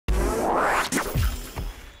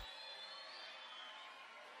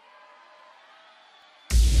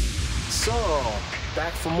So,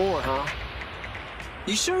 back for more, huh?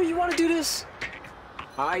 You sure you want to do this?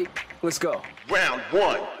 Alright, let's go. Round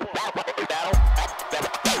one. Battle.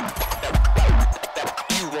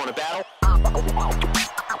 You want a battle? I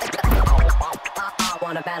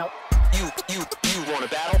want a battle. You want a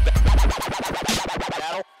battle?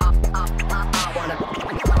 Battle. I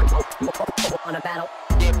want a battle.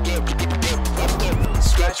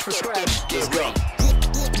 Scratch for scratch. Let's go.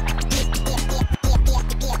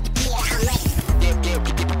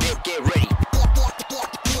 Get ready.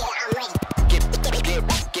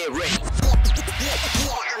 Get ready.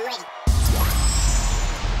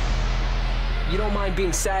 You don't mind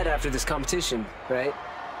being sad after this competition, right?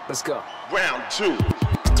 Let's go. Round two.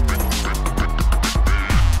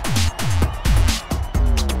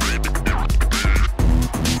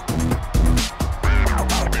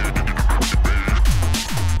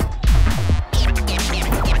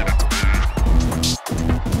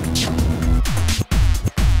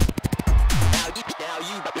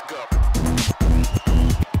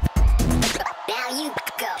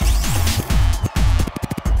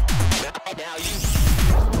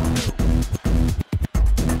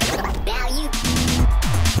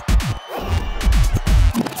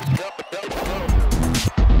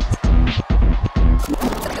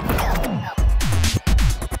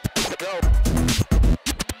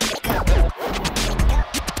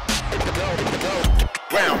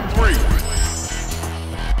 Round three.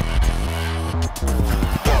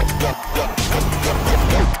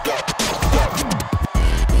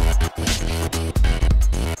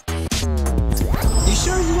 You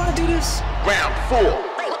sure you want to do this? Round four.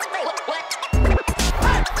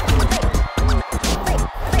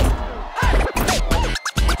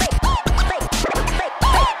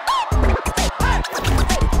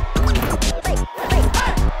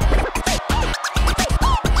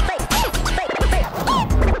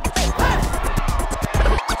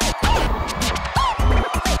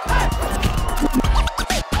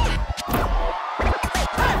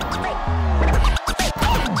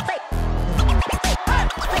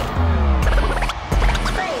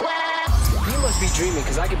 Be dreaming,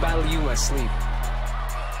 because I can battle you in my sleep.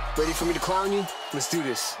 Ready for me to clown you? Let's do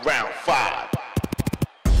this. Round five.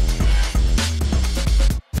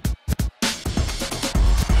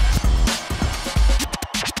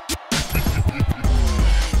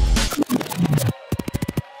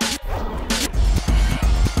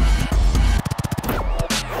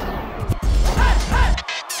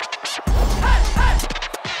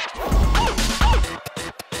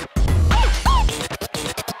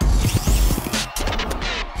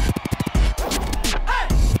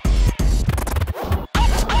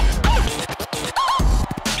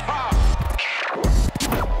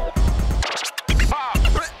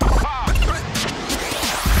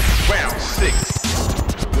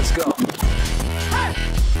 Let's go.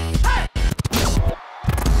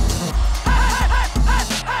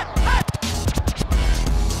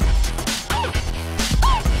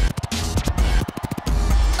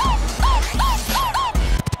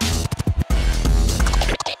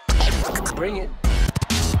 Bring it.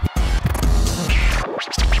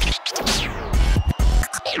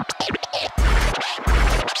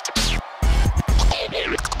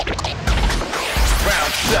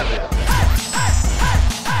 Round seven.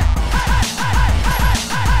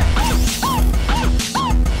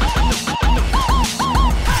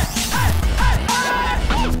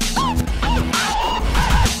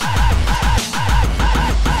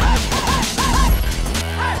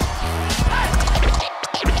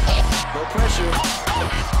 No pressure.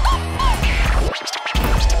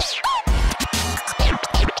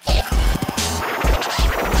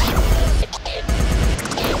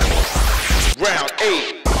 Round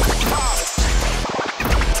eight.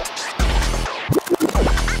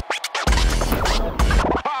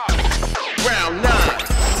 Round nine.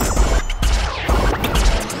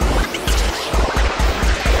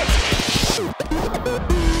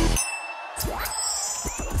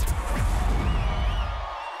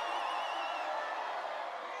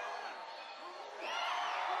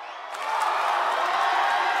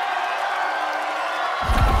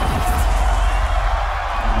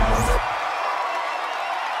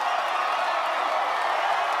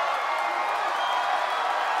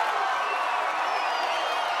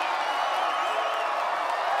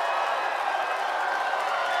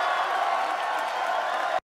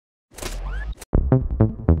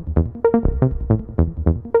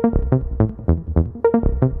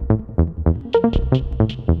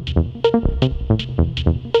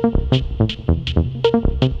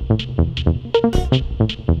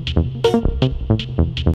 Thank you.